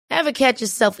Ever catch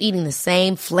yourself eating the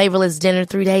same flavorless dinner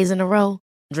 3 days in a row?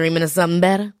 Dreaming of something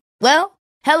better? Well,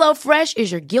 HelloFresh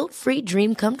is your guilt-free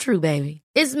dream come true, baby.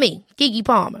 It's me, Keke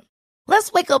Palmer.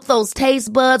 Let's wake up those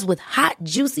taste buds with hot,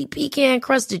 juicy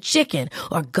pecan-crusted chicken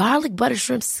or garlic butter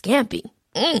shrimp scampi.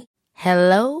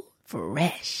 Hello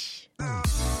Fresh.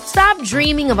 Stop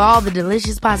dreaming of all the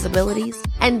delicious possibilities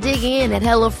and dig in at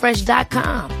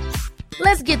HelloFresh.com.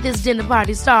 Let's get this dinner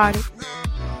party started.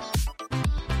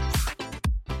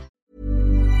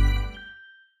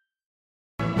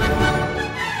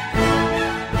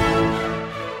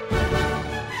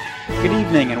 Good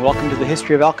evening and welcome to the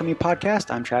History of Alchemy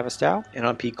podcast. I'm Travis Dow. And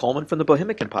I'm Pete Coleman from the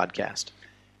Bohemican podcast.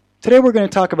 Today we're going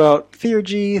to talk about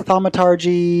theurgy,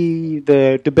 thaumaturgy,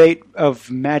 the debate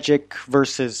of magic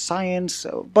versus science,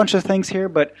 a bunch of things here,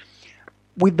 but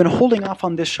we've been holding off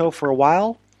on this show for a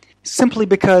while simply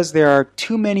because there are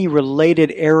too many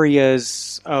related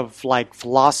areas of like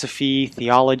philosophy,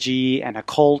 theology, and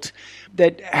occult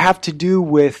that have to do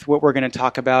with what we're going to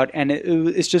talk about, and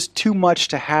it's just too much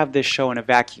to have this show in a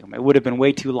vacuum. It would have been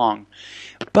way too long.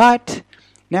 But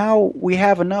now we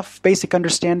have enough basic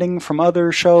understanding from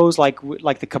other shows like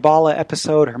the Kabbalah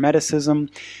episode, Hermeticism.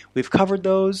 We've covered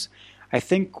those. I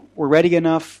think we're ready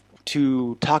enough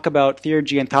to talk about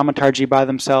theurgy and thaumaturgy by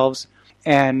themselves.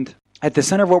 And at the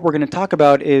center of what we're going to talk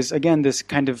about is, again, this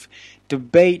kind of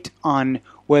debate on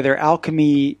whether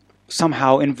alchemy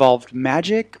somehow involved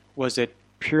magic. Was it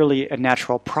purely a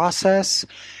natural process?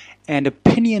 And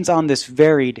opinions on this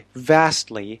varied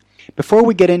vastly. Before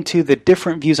we get into the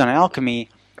different views on alchemy,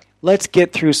 let's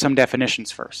get through some definitions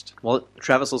first. Well,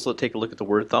 Travis, let's take a look at the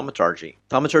word thaumaturgy.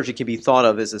 Thaumaturgy can be thought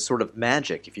of as a sort of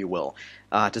magic, if you will.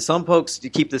 To some folks, to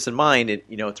keep this in mind,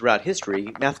 throughout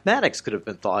history, mathematics could have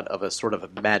been thought of as sort of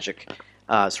a magic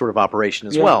sort of operation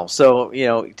as well. So,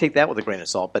 take that with a grain of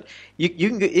salt. But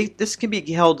this can be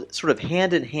held sort of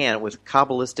hand in hand with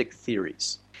Kabbalistic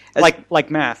theories. Like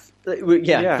math.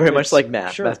 Very much like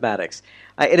math, sure. Mathematics.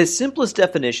 In its simplest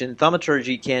definition,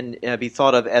 thaumaturgy can be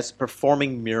thought of as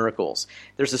performing miracles.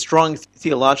 There's a strong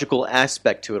theological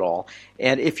aspect to it all.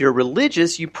 And if you're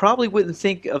religious, you probably wouldn't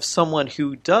think of someone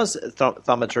who does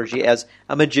thaumaturgy as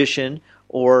a magician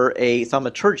or a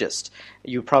thaumaturgist.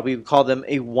 You probably would call them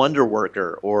a wonder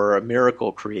worker or a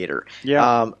miracle creator.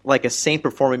 Yeah. Like a saint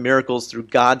performing miracles through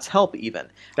God's help even.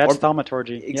 That's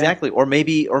thaumaturgy. Exactly. Yeah. Or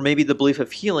maybe the belief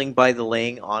of healing by the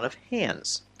laying on of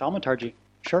hands. Thaumaturgy.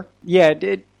 Sure. Yeah,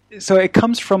 so it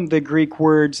comes from the Greek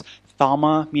words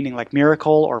thauma, meaning like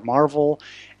miracle or marvel,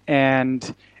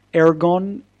 and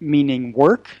ergon, meaning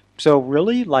work. So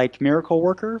really, like miracle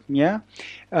worker, yeah.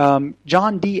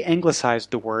 John Dee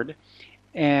anglicized the word,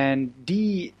 and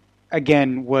Dee,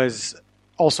 again, was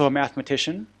also a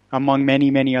mathematician, among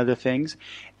many, many other things.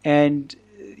 And,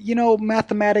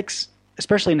 mathematics,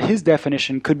 especially in his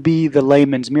definition, could be the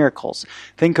layman's miracles.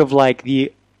 Think of like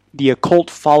the occult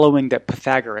following that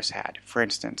Pythagoras had, for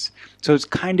instance. So it's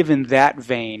kind of in that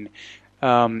vein.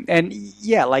 And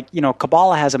yeah,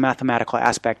 Kabbalah has a mathematical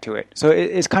aspect to it. So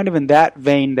it's kind of in that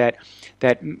vein that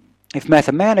if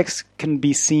mathematics can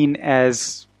be seen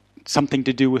as something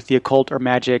to do with the occult or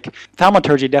magic,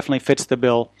 thaumaturgy definitely fits the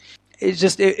bill. It's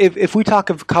just, if we talk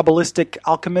of Kabbalistic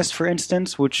alchemists, for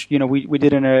instance, which, we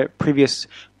did in a previous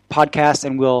podcast,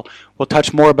 and we'll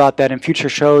touch more about that in future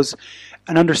shows,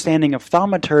 an understanding of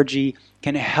thaumaturgy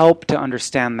can help to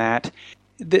understand that.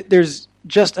 There's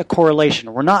just a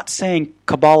correlation. We're not saying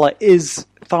Kabbalah is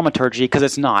thaumaturgy, because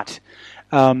it's not.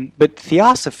 But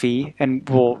theosophy, and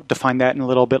we'll define that in a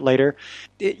little bit later,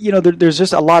 there's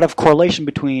just a lot of correlation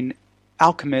between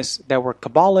alchemists that were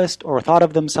Kabbalists or thought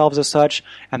of themselves as such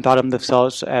and thought of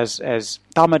themselves as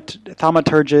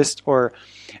thaumaturgists or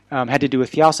had to do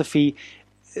with theosophy.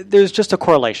 There's just a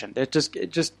correlation.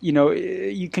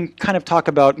 You can kind of talk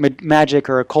about magic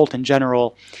or occult in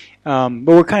general, but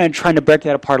we're kind of trying to break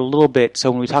that apart a little bit.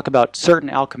 So when we talk about certain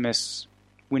alchemists,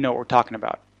 we know what we're talking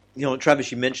about.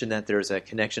 Travis, you mentioned that there's a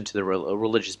connection to the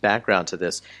religious background to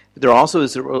this. There also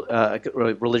is a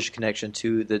religious connection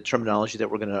to the terminology that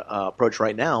we're going to approach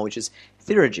right now, which is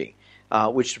theurgy,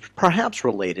 which is perhaps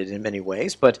related in many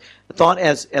ways, but thought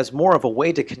as more of a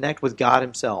way to connect with God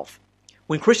himself.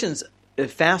 When Christians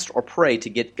fast or pray to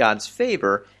get God's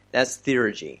favor, that's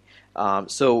theurgy.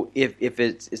 So if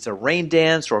it's a rain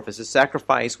dance or if it's a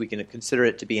sacrifice, we can consider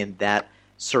it to be in that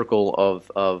circle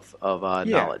of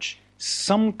knowledge.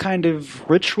 Some kind of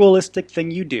ritualistic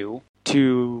thing you do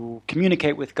to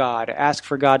communicate with God, ask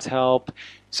for God's help.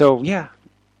 So yeah.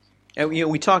 And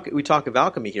we talk of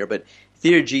alchemy here, but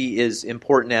theurgy is an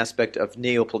important aspect of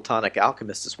Neoplatonic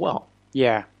alchemists as well.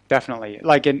 Yeah. definitely.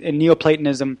 Like in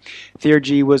Neoplatonism,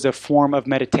 theurgy was a form of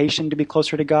meditation to be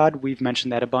closer to God. We've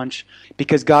mentioned that a bunch.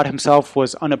 Because God himself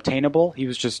was unobtainable. He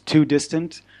was just too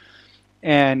distant.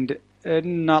 And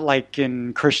not like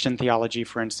in Christian theology,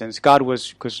 for instance. God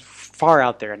was far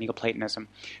out there in Neoplatonism.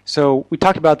 So we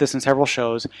talked about this in several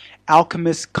shows.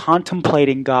 Alchemists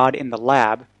contemplating God in the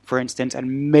lab, for instance,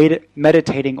 and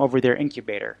meditating over their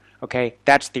incubator. Okay,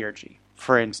 that's theurgy,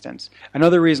 for instance.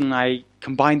 Another reason I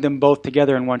combined them both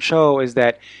together in one show is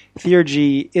that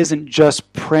theurgy isn't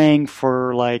just praying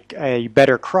for like a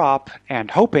better crop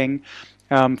and hoping.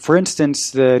 For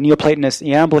instance, the Neoplatonist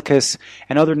Iamblichus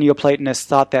and other Neoplatonists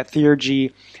thought that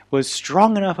theurgy was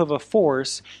strong enough of a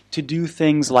force to do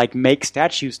things like make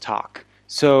statues talk.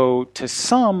 So to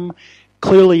some,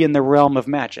 clearly in the realm of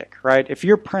magic, right? If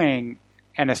you're praying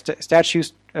and a statue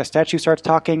starts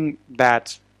talking,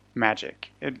 that's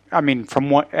magic.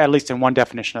 At least in one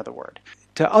definition of the word.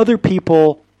 To other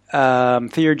people,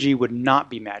 theurgy would not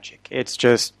be magic. It's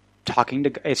just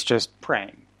it's just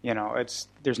praying.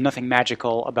 There's nothing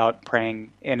magical about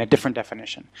praying in a different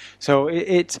definition. So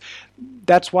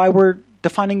that's why we're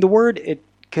defining the word. It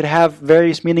could have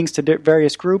various meanings to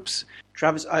various groups.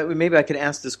 Travis, maybe I could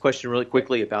ask this question really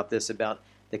quickly about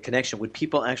the connection. Would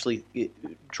people actually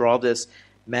draw this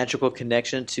magical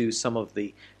connection to some of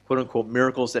the quote-unquote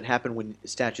miracles that happen when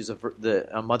statues of the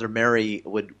Mother Mary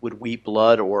would weep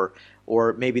blood, or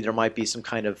maybe there might be some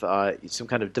kind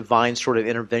of divine sort of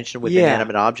intervention with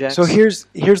inanimate objects? So here's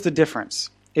the difference,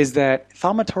 is that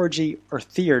thaumaturgy or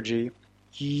theurgy,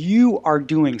 you are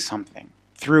doing something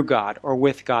through God or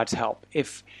with God's help.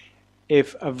 If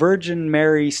a Virgin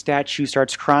Mary statue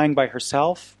starts crying by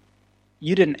herself,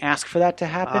 you didn't ask for that to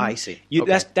happen. I see.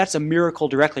 Okay. That's a miracle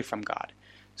directly from God.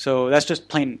 So that's just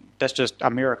a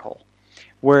miracle.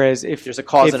 Whereas if there's a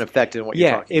cause and effect in what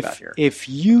you're talking about here. If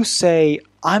you say,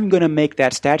 I'm going to make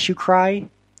that statue cry,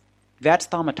 that's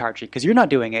thaumaturgy, because you're not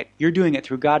doing it. You're doing it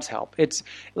through God's help. It's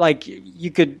like you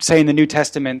could say in the New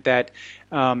Testament that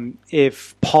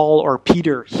if Paul or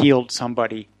Peter healed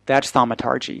somebody, that's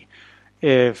thaumaturgy.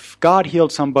 If God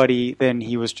healed somebody, then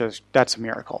that's a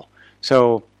miracle.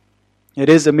 So it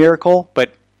is a miracle,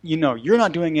 but you're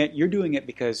not doing it. You're doing it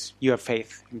because you have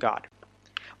faith in God.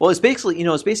 Well, it's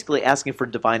basically asking for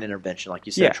divine intervention, like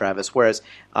you said, Travis. Whereas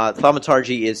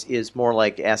thaumaturgy is more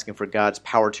like asking for God's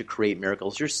power to create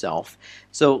miracles yourself.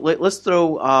 So let's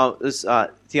throw this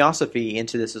theosophy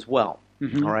into this as well.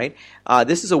 Mm-hmm. All right,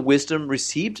 this is a wisdom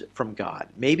received from God,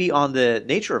 maybe on the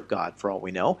nature of God, for all we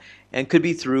know, and could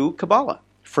be through Kabbalah,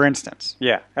 for instance.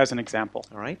 Yeah, as an example.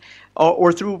 All right,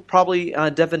 or through probably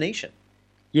divination.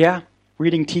 Yeah.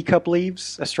 Reading teacup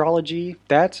leaves, astrology,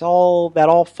 that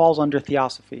all falls under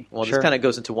theosophy. Well, This kind of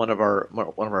goes into one of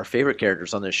our favorite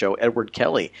characters on this show, Edward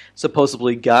Kelly,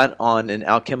 supposedly got on an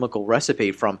alchemical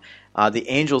recipe from the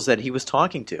angels that he was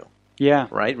talking to. Yeah.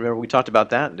 Right? Remember we talked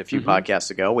about that a few podcasts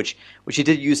ago, which he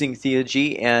did using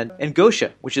theurgy and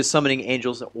Gosha, which is summoning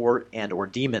angels or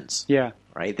demons. Yeah.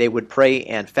 Right? They would pray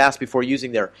and fast before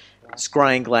using their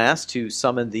scrying glass to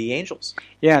summon the angels.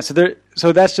 Yeah,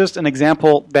 so that's just an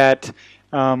example that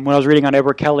when I was reading on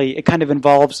Edward Kelly, it kind of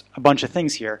involves a bunch of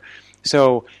things here.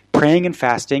 So praying and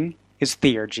fasting is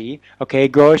theurgy. Okay,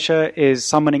 Gosha is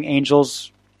summoning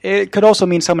angels. It could also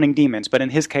mean summoning demons, but in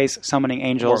his case, summoning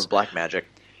angels. Or black magic.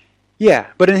 Yeah,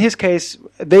 but in his case,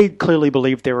 they clearly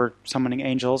believed they were summoning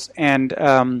angels.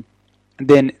 And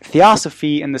then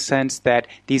theosophy in the sense that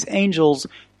these angels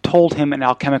told him an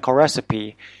alchemical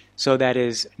recipe. So that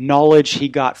is knowledge he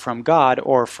got from God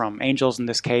or from angels in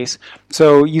this case.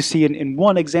 So you see in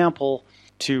one example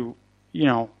to,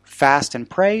 fast and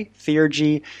pray,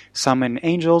 theurgy, summon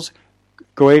angels,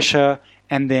 Goetia,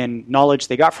 and then knowledge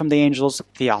they got from the angels,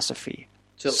 theosophy.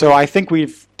 So I think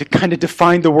we've kind of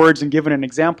defined the words and given an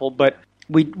example, but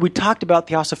we talked about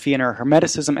theosophy in our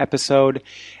Hermeticism episode,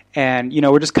 and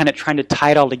we're just kind of trying to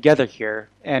tie it all together here.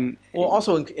 And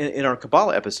also in our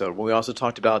Kabbalah episode, when we also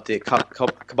talked about the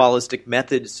Kabbalistic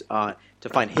methods to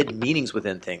find hidden meanings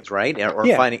within things, right? Or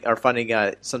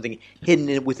finding something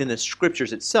hidden within the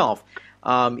scriptures itself,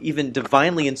 even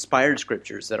divinely inspired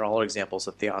scriptures that are all examples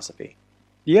of theosophy.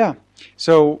 Yeah.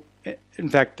 So, in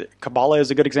fact, Kabbalah is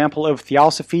a good example of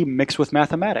theosophy mixed with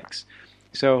mathematics.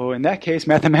 So in that case,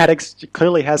 mathematics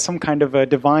clearly has some kind of a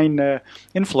divine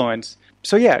influence.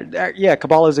 So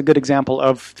Kabbalah is a good example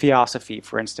of theosophy,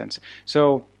 for instance.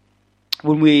 So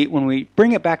when we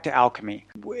bring it back to alchemy,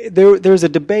 there's a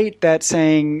debate that's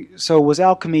saying, so was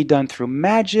alchemy done through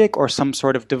magic or some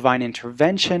sort of divine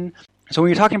intervention? So when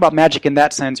you're talking about magic in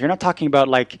that sense, you're not talking about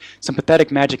like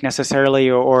sympathetic magic necessarily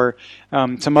or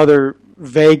some other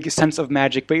vague sense of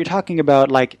magic, but you're talking about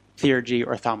like theurgy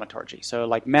or thaumaturgy. So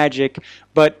like magic,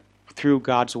 but through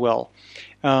God's will.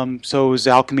 So is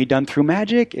alchemy done through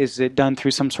magic? Is it done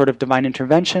through some sort of divine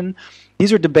intervention?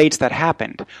 These are debates that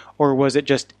happened. Or was it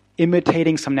just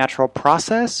imitating some natural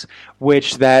process,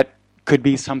 which that could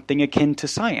be something akin to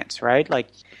science, right? Like,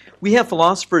 we have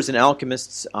philosophers and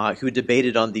alchemists who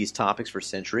debated on these topics for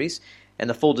centuries, and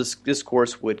the full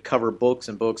discourse would cover books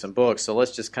and books and books. So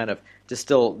let's just kind of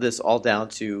distill this all down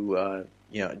to,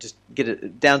 just get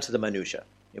it down to the minutia,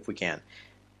 if we can.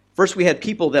 First, we had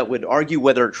people that would argue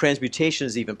whether transmutation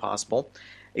is even possible.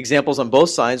 Examples on both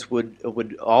sides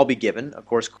would all be given, of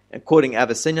course, quoting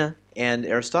Avicenna and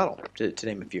Aristotle, to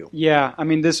name a few. Yeah, I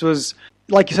mean, this was,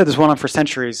 like you said, this went on for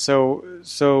centuries. So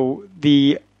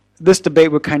this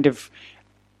debate would kind of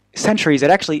centuries. It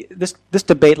actually this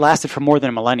debate lasted for more than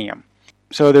a millennium.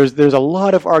 So there's a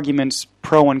lot of arguments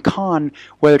pro and con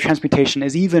whether transmutation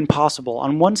is even possible.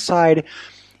 On one side,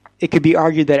 it could be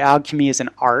argued that alchemy is an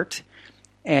art,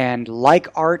 and like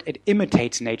art, it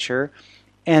imitates nature,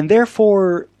 and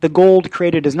therefore the gold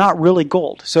created is not really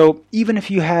gold. So even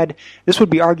if you had, this would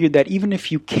be argued that even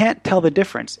if you can't tell the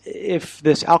difference, if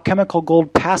this alchemical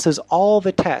gold passes all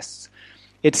the tests,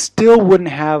 it still wouldn't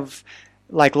have,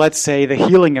 like, let's say, the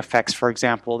healing effects, for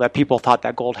example, that people thought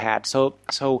that gold had. So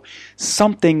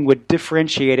something would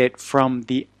differentiate it from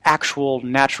the actual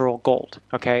natural gold,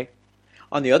 okay?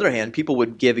 On the other hand, people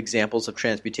would give examples of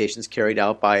transmutations carried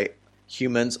out by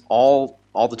humans all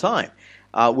the time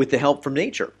with the help from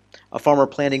nature. A farmer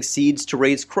planting seeds to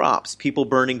raise crops, people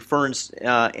burning ferns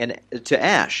and to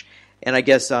ash, and I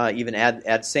guess even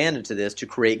add sand into this to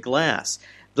create glass.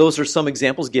 Those are some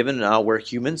examples given where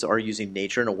humans are using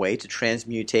nature in a way to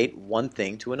transmutate one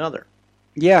thing to another.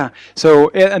 Yeah. So,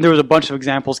 and there was a bunch of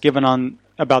examples given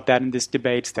about that in this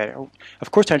debate. That,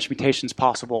 of course, transmutation is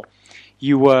possible.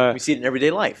 We see it in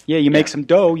everyday life. Yeah. You make some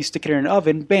dough, you stick it in an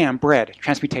oven, bam, bread.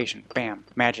 Transmutation, bam,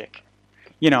 magic.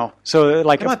 So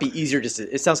like it might be easier.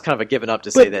 It sounds kind of a given up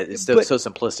to say that it's so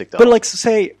simplistic, though.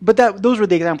 But those were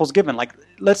the examples given. Like,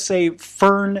 let's say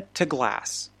fern to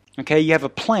glass. Okay, you have a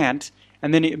plant,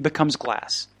 and then it becomes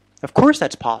glass. Of course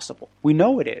that's possible. We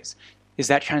know it is. Is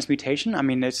that transmutation? I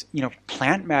mean, it's,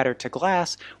 plant matter to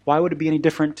glass. Why would it be any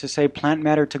different to say plant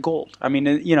matter to gold? I mean,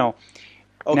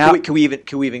 now, can we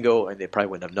even go, and they probably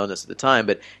wouldn't have known this at the time,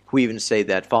 but can we even say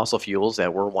that fossil fuels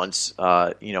that were once,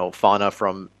 fauna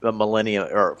from a millennia,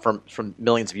 or from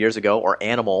millions of years ago, or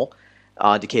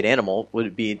decayed animal,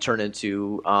 would be turned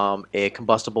into a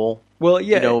combustible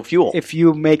fuel? If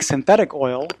you make synthetic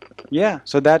oil, yeah.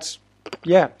 So that's,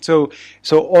 yeah. So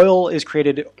oil is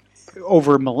created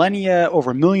over millennia,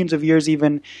 over millions of years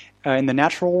even, in the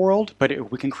natural world,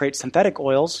 but we can create synthetic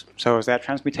oils. So is that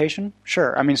transmutation?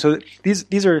 Sure. I mean, so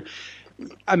these are,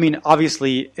 I mean,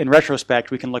 obviously in retrospect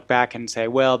we can look back and say,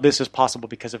 well, this is possible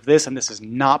because of this, and this is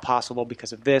not possible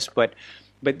because of this. But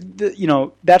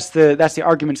that's the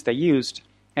arguments they used.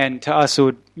 And to us, it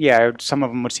would, some of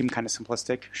them would seem kind of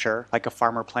simplistic. Sure, like a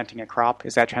farmer planting a crop,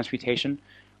 is that transmutation?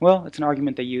 Well, it's an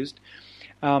argument they used.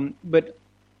 But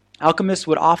alchemists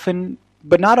would often,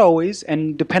 but not always,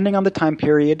 and depending on the time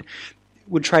period,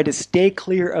 would try to stay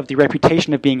clear of the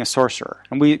reputation of being a sorcerer.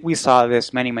 And we saw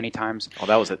this many, many times. Well,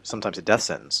 that was sometimes a death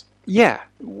sentence. Yeah.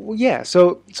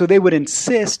 So they would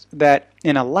insist that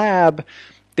in a lab,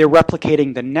 they're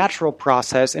replicating the natural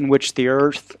process in which the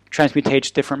earth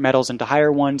transmutates different metals into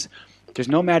higher ones. There's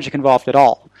no magic involved at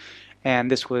all. And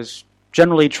this was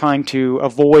generally trying to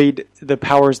avoid the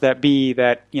powers that be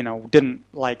that, didn't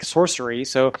like sorcery.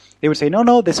 So they would say,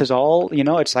 no, this is all,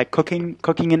 it's like cooking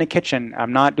in a kitchen.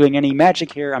 I'm not doing any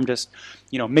magic here. I'm just,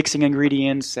 mixing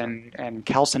ingredients and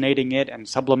calcinating it and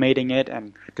sublimating it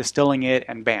and distilling it,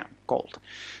 and bam, gold.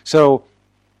 So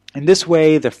in this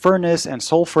way, the furnace and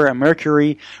sulfur and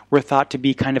mercury were thought to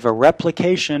be kind of a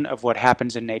replication of what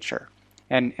happens in nature.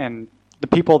 And the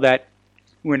people that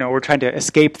we're trying to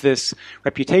escape this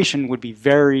reputation would be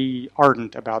very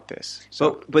ardent about this.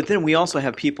 So, but then we also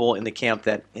have people in the camp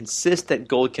that insist that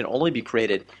gold can only be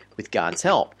created with God's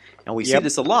help, and we see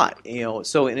this a lot.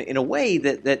 So in a way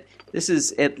that this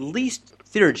is at least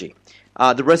theurgy.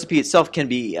 The recipe itself can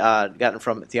be gotten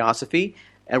from theosophy.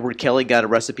 Edward Kelly got a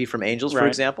recipe from angels, for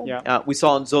example. Yeah. We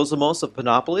saw in Zosimos of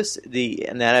Panopolis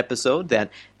in that episode that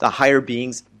the higher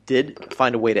beings did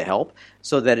find a way to help,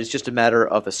 so that it's just a matter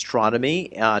of astronomy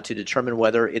to determine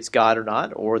whether it's God or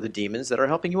not, or the demons that are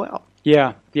helping you out.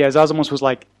 Yeah. Zosimos was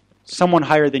like, someone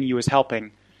higher than you is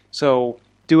helping, so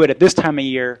do it at this time of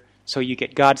year so you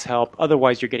get God's help,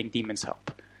 otherwise you're getting demons'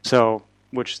 help. So,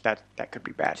 which that could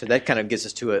be bad. So that kind of gets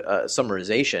us to a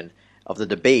summarization of the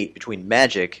debate between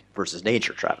magic versus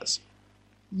nature, Travis.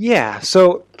 Yeah,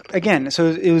 so again, so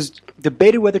it was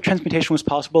debated whether transmutation was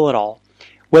possible at all,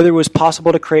 whether it was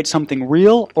possible to create something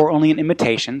real or only an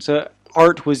imitation. So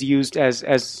art was used as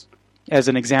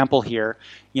an example here,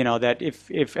 that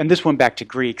if and this went back to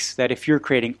Greeks, that if you're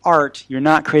creating art, you're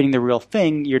not creating the real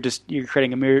thing, you're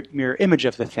creating a mirror image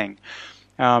of the thing.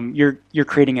 You're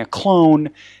creating a clone,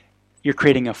 you're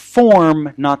creating a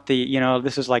form, not the,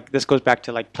 this goes back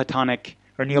to like Platonic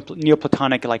or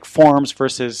Neoplatonic like forms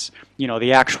versus,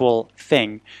 the actual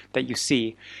thing that you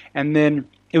see. And then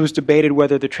it was debated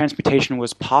whether the transmutation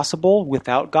was possible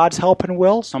without God's help and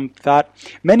will.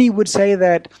 Many would say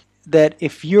that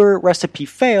if your recipe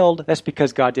failed, that's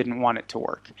because God didn't want it to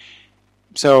work.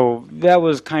 So that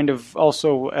was kind of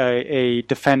also a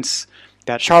defense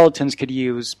that charlatans could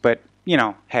use, but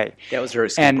hey. That was their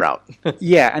escape route.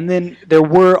 Yeah, and then there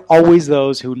were always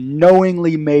those who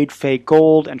knowingly made fake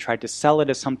gold and tried to sell it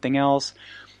as something else.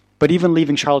 But even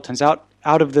leaving charlatans out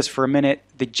of this for a minute,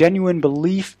 the genuine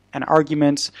belief and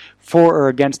arguments for or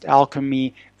against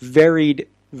alchemy varied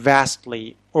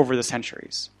vastly over the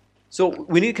centuries. So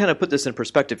we need to kind of put this in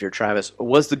perspective here, Travis.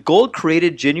 Was the gold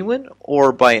created genuine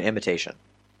or by an imitation?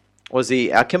 Was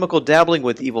the alchemical dabbling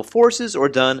with evil forces or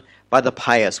done by the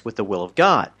pious with the will of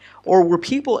God? Or were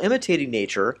people imitating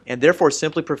nature and therefore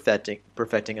simply perfecting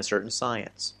a certain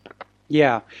science?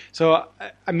 Yeah. So,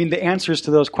 the answers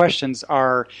to those questions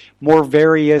are more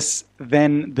various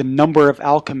than the number of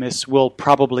alchemists will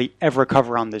probably ever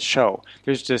cover on this show.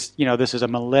 There's just, this is a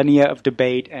millennia of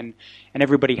debate and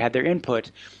everybody had their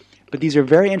input. But these are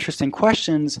very interesting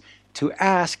questions to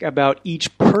ask about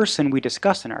each person we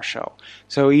discuss in our show.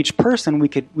 So each person, we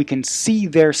can see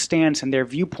their stance and their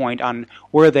viewpoint on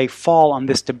where they fall on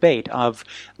this debate of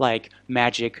like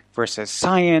magic versus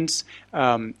science.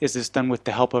 Is this done with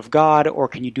the help of God, or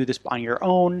can you do this on your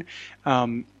own?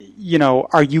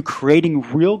 Are you creating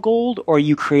real gold, or are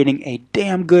you creating a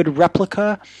damn good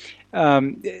replica?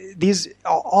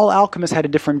 All alchemists had a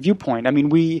different viewpoint.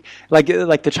 We like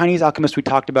the Chinese alchemist we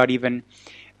talked about even.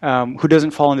 Who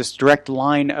doesn't fall in this direct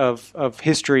line of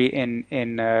history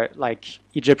in like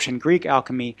Egyptian Greek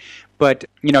alchemy, but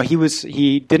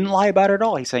he didn't lie about it at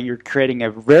all. He's saying you're creating a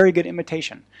very good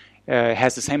imitation. It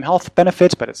has the same health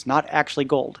benefits, but it's not actually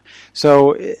gold.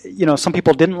 So some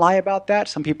people didn't lie about that.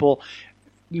 Some people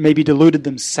maybe deluded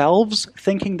themselves,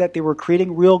 thinking that they were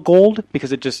creating real gold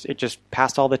because it just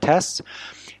passed all the tests.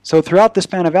 So throughout the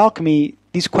span of alchemy,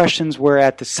 these questions were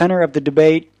at the center of the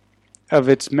debate of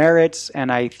its merits,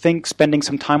 and I think spending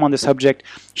some time on the subject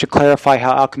should clarify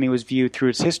how alchemy was viewed through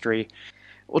its history.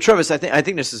 Well, Travis, I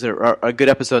think this is a good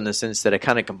episode in the sense that it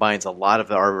kind of combines a lot of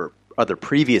our other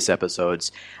previous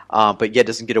episodes, but yet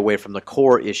doesn't get away from the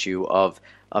core issue of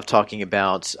talking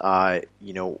about,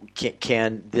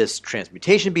 can this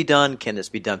transmutation be done? Can this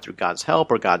be done through God's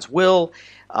help or God's will?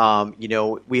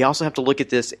 We also have to look at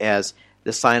this as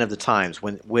the sign of the times,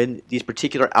 when these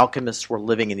particular alchemists were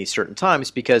living in these certain times,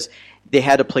 because they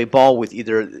had to play ball with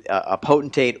either a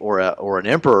potentate or an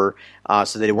emperor,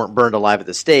 so that they weren't burned alive at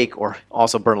the stake, or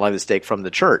also burned alive at the stake from the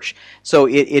church. So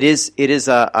it is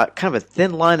a kind of a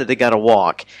thin line that they got to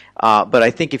walk. But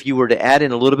I think if you were to add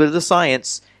in a little bit of the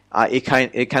science, it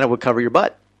kind of would cover your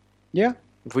butt. Yeah,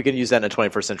 if we can use that in a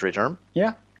 21st century term.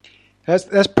 Yeah.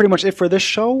 That's pretty much it for this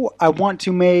show. I want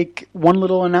to make one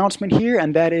little announcement here,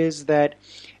 and that is that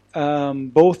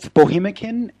both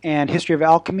Bohemican and History of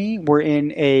Alchemy were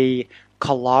in a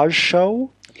collage show.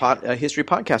 A History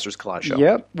Podcasters collage show.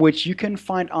 Yep, which you can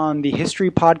find on the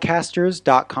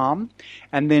historypodcasters.com,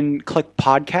 and then click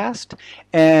podcast.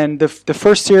 And the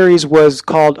first series was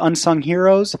called Unsung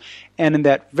Heroes, and in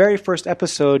that very first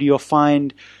episode, you'll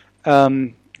find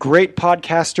great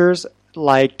podcasters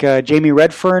like Jamie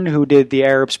Redfern, who did the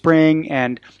Arab Spring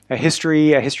and a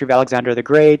history of Alexander the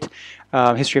Great,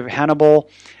 history of Hannibal,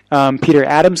 Peter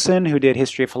Adamson, who did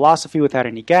history of philosophy without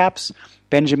any gaps,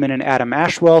 Benjamin and Adam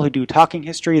Ashwell, who do talking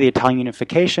history, the Italian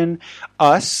unification,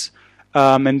 us,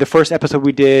 and the first episode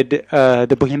we did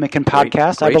the Bohemican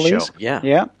podcast, great I believe. Show.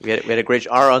 Yeah. We had a great.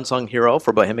 Our unsung hero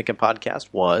for Bohemican podcast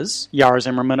was Yar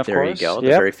Zimmerman, of course. There you go, the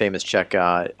very famous Czech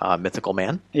mythical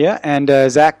man. Yeah, and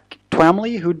Zach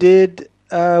Twamley, who did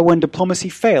When Diplomacy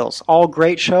Fails. All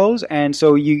great shows, and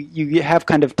so you have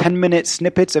kind of 10-minute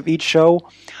snippets of each show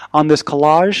on this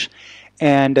collage.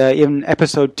 And in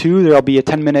episode 2, there will be a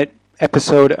 10-minute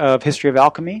episode of History of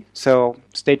Alchemy, so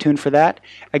stay tuned for that.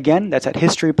 Again, that's at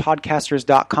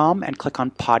historypodcasters.com, and click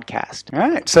on podcast. All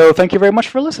right, so thank you very much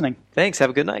for listening. Thanks, have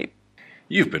a good night.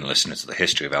 You've been listening to the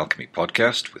History of Alchemy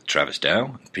podcast with Travis Dow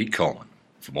and Pete Coleman.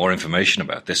 For more information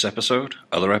about this episode,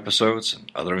 other episodes,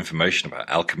 and other information about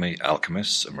alchemy,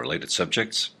 alchemists, and related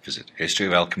subjects, visit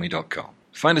historyofalchemy.com.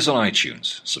 Find us on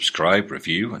iTunes, subscribe,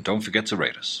 review, and don't forget to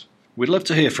rate us. We'd love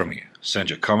to hear from you. Send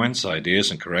your comments,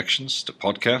 ideas, and corrections to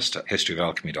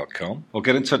podcast@historyofalchemy.com or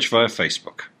get in touch via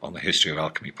Facebook on the History of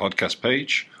Alchemy podcast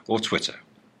page or Twitter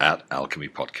 @Alchemy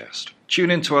Podcast. Tune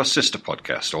in to our sister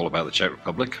podcast all about the Czech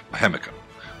Republic, Bohemicon,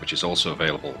 which is also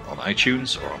available on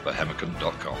iTunes or on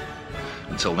bohemicon.com.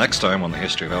 Until next time on the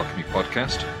History of Alchemy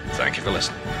podcast, thank you for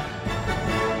listening.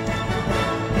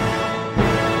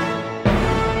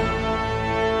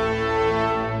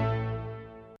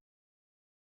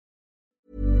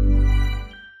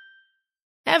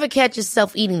 Ever catch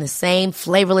yourself eating the same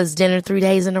flavorless dinner 3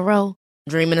 days in a row?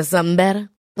 Dreaming of something better?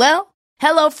 Well,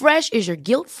 HelloFresh is your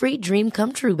guilt-free dream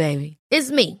come true, baby.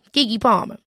 It's me, Keke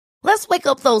Palmer. Let's wake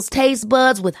up those taste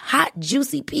buds with hot,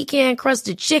 juicy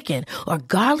pecan-crusted chicken or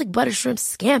garlic butter shrimp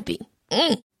scampi.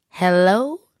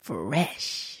 Hello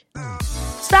Fresh.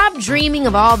 Stop dreaming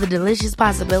of all the delicious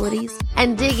possibilities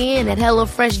and dig in at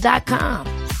HelloFresh.com.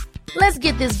 Let's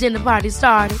get this dinner party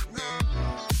started.